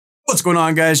What's going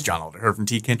on, guys? John Alder here from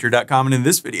Tkinter.com, and in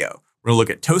this video, we're going to look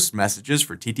at toast messages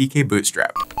for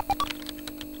TTKBootstrap.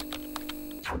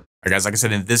 All right, guys, like I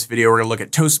said, in this video, we're going to look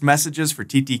at toast messages for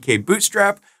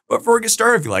TTKBootstrap. But before we get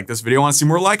started, if you like this video and want to see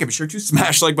more like it, be sure to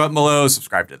smash the like button below,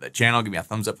 subscribe to the channel, give me a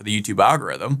thumbs up for the YouTube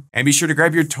algorithm, and be sure to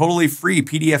grab your totally free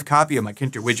PDF copy of my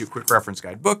Tkinter Widget Quick Reference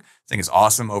Guide book. This thing is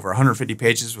awesome, over 150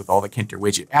 pages with all the Tkinter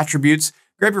widget attributes.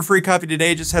 Grab your free copy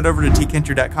today. Just head over to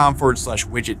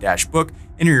tkinter.com/widget-book,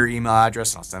 enter your email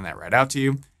address, and I'll send that right out to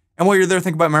you. And while you're there,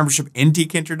 think about membership in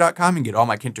tkinter.com and get all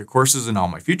my Tkinter courses and all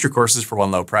my future courses for one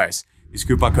low price. Use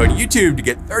coupon code YouTube to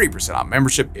get 30% off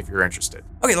membership if you're interested.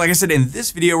 Okay, like I said, in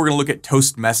this video, we're gonna look at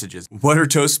toast messages. What are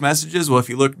toast messages? Well, if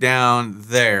you look down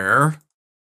there,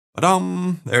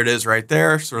 there it is right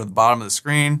there, sort of the bottom of the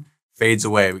screen, fades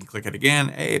away. We can click it again,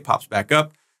 hey, it pops back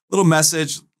up. Little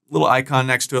message, little icon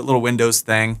next to it, little Windows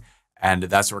thing, and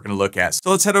that's what we're gonna look at.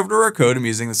 So let's head over to our code. I'm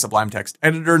using the Sublime Text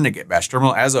Editor in the Git Bash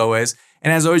terminal as always.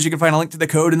 And as always, you can find a link to the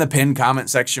code in the pinned comment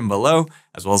section below,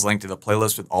 as well as a link to the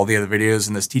playlist with all the other videos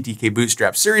in this TTK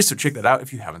Bootstrap series. So check that out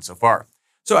if you haven't so far.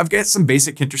 So I've got some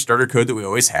basic Tkinter starter code that we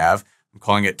always have. I'm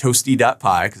calling it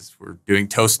toasty.py because we're doing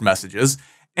toast messages.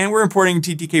 And we're importing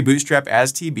TTK Bootstrap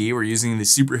as TB. We're using the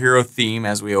superhero theme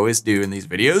as we always do in these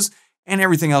videos. And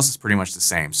everything else is pretty much the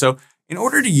same. So in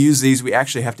order to use these, we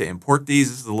actually have to import these.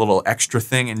 This is a little extra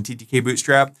thing in TTK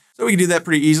Bootstrap. So we can do that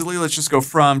pretty easily. Let's just go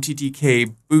from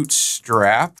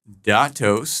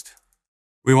ttkbootstrap.toast.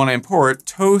 We want to import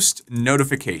toast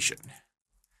notification.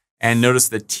 And notice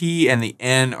the T and the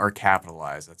N are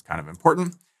capitalized. That's kind of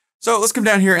important. So let's come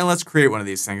down here and let's create one of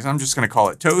these things. I'm just going to call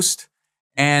it toast.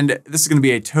 And this is going to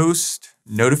be a toast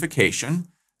notification.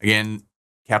 Again,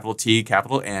 capital T,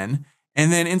 capital N. And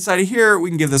then inside of here, we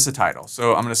can give this a title.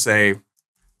 So I'm going to say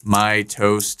my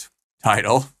toast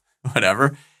title,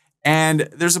 whatever. And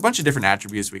there's a bunch of different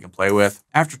attributes we can play with.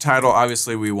 After title,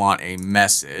 obviously, we want a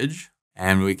message.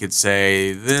 And we could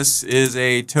say, this is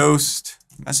a toast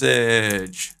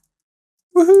message.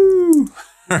 Woohoo!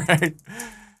 All right.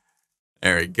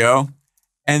 There we go.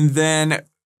 And then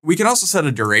we can also set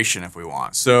a duration if we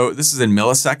want. So this is in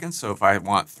milliseconds. So if I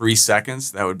want 3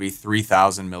 seconds, that would be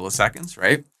 3,000 milliseconds,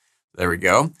 right? There we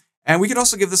go. And we could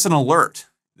also give this an alert.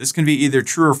 This can be either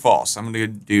true or false. I'm going to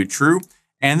do true.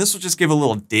 And this will just give a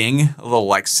little ding, a little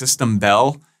like system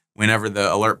bell whenever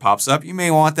the alert pops up. You may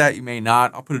want that, you may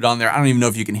not. I'll put it on there. I don't even know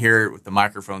if you can hear it with the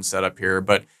microphone set up here,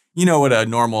 but you know what a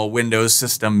normal Windows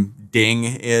system ding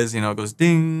is. You know, it goes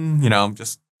ding, you know,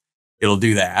 just it'll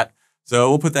do that. So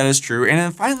we'll put that as true. And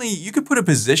then finally, you could put a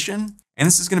position, and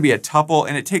this is going to be a tuple,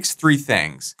 and it takes 3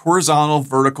 things: horizontal,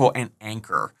 vertical, and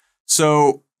anchor.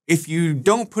 So if you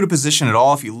don't put a position at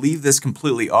all, if you leave this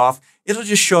completely off, it'll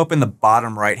just show up in the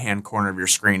bottom right-hand corner of your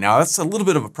screen. Now, that's a little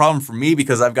bit of a problem for me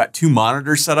because I've got 2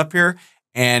 monitors set up here,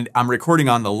 and I'm recording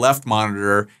on the left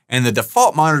monitor, and the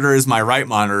default monitor is my right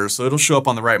monitor, so it'll show up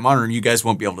on the right monitor, and you guys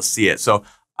won't be able to see it. So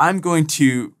I'm going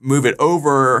to move it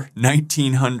over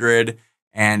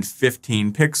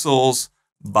 1915 pixels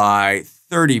by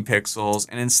 30 pixels,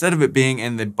 and instead of it being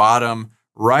in the bottom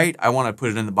right, I want to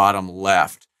put it in the bottom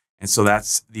left. And so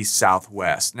that's the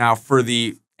southwest. Now for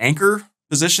the anchor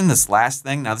position, this last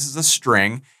thing, now this is a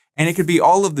string, and it could be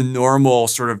all of the normal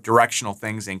sort of directional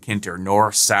things in Tkinter: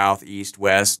 north, south, east,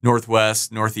 west,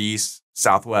 northwest, northeast,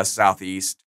 southwest,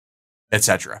 southeast,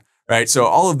 etc. Right? So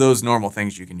all of those normal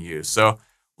things you can use. So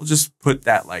we'll just put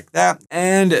that like that,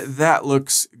 and that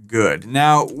looks good.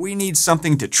 Now we need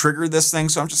something to trigger this thing,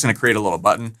 so I'm just going to create a little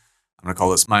button. I'm going to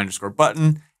call this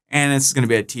my_button, and it's going to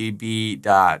be a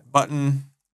tb.button.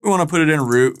 We want to put it in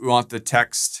root. We want the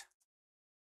text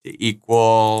to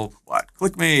equal what?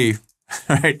 Click me,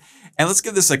 right? And let's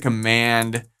give this a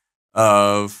command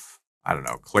of, I don't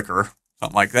know, clicker,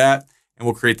 something like that. And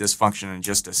we'll create this function in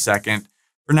just a second.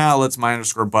 For now, let's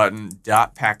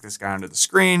my_button.pack this guy onto the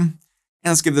screen. And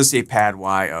let's give this a pad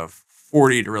Y of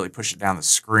 40 to really push it down the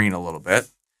screen a little bit.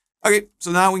 Okay,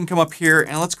 so now we can come up here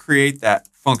and let's create that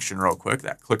function real quick,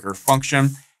 that clicker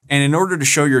function. And in order to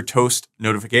show your toast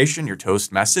notification, your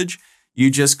toast message, you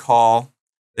just call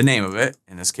the name of it.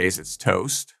 In this case, it's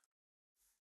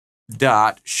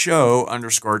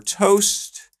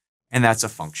toast.show_toast, and that's a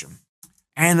function.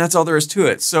 And that's all there is to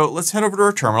it. So let's head over to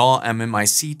our terminal. I'm in my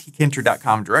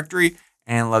tkinter.com directory,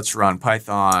 and let's run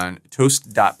python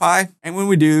toast.py. And when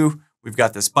we do, we've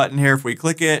got this button here. If we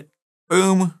click it,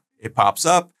 boom, it pops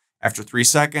up. After 3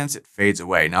 seconds, it fades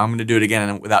away. Now I'm going to do it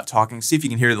again without talking. See if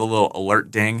you can hear the little alert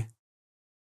ding.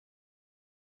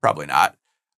 Probably not.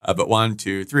 But 1,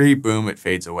 2, 3, boom, it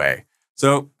fades away.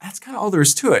 So that's kind of all there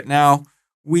is to it. Now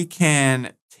we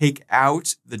can take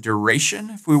out the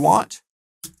duration if we want.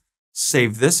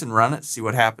 save this and run it, see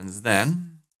what happens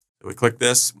then. So we click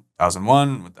this,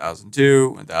 1001,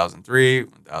 1002, 1003,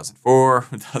 1004,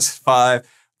 1005,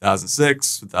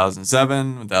 1006,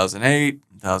 1007, 1008,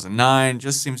 2009,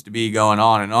 just seems to be going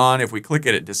on and on. If we click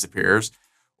it, it disappears.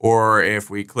 Or if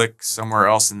we click somewhere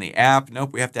else in the app,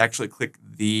 nope, we have to actually click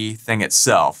the thing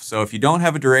itself. So if you don't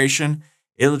have a duration,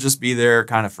 it'll just be there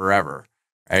kind of forever,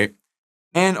 right?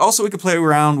 And also we can play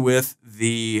around with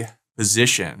the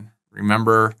position.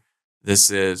 Remember,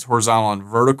 this is horizontal and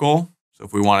vertical. So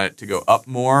if we want it to go up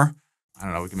more, I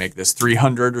don't know, we can make this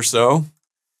 300 or so.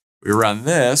 We run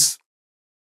this.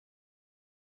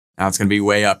 Now it's going to be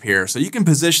way up here. So you can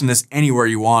position this anywhere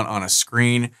you want on a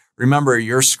screen. Remember,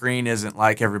 your screen isn't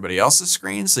like everybody else's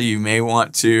screen, so you may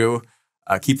want to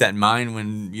keep that in mind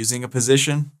when using a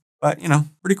position. But, you know,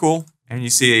 pretty cool. And you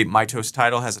see my toast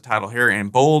title has a title here in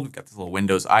bold. We've got this little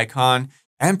Windows icon.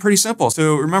 And pretty simple.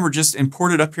 So remember, just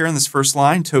import it up here in this first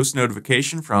line, toast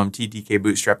notification from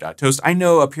TTKBootstrap.toast. I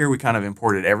know up here we kind of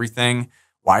imported everything.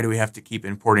 Why do we have to keep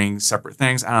importing separate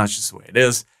things? I don't know, it's just the way it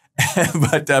is.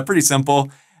 But pretty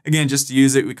simple. Again, just to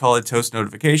use it, we call it toast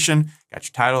notification. Got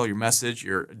your title, your message,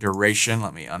 your duration.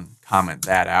 Let me uncomment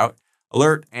that out.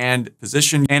 Alert and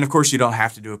position. And of course, you don't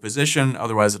have to do a position.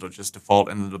 Otherwise, it'll just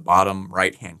default into the bottom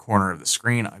right-hand corner of the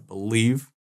screen, I believe.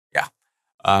 Yeah.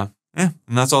 And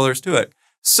that's all there is to it.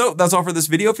 So that's all for this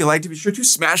video. If you liked it, be sure to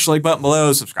smash the like button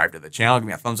below, subscribe to the channel, give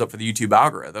me a thumbs up for the YouTube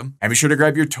algorithm, and be sure to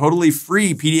grab your totally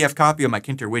free PDF copy of my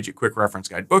Tkinter widget quick reference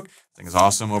guide book. This thing is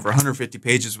awesome. Over 150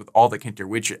 pages with all the Tkinter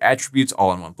widget attributes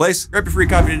all in one place. Grab your free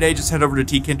copy today. Just head over to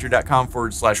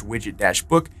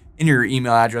tkinter.com/widget-book. Enter your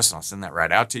email address and I'll send that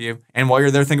right out to you. And while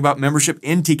you're there, think about membership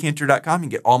in tkinter.com. You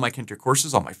get all my Tkinter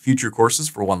courses, all my future courses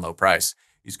for one low price.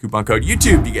 Use coupon code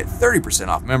YouTube to get 30%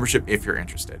 off membership if you're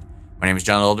interested. My name is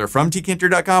John Elder from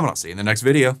tkinter.com, and I'll see you in the next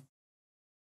video.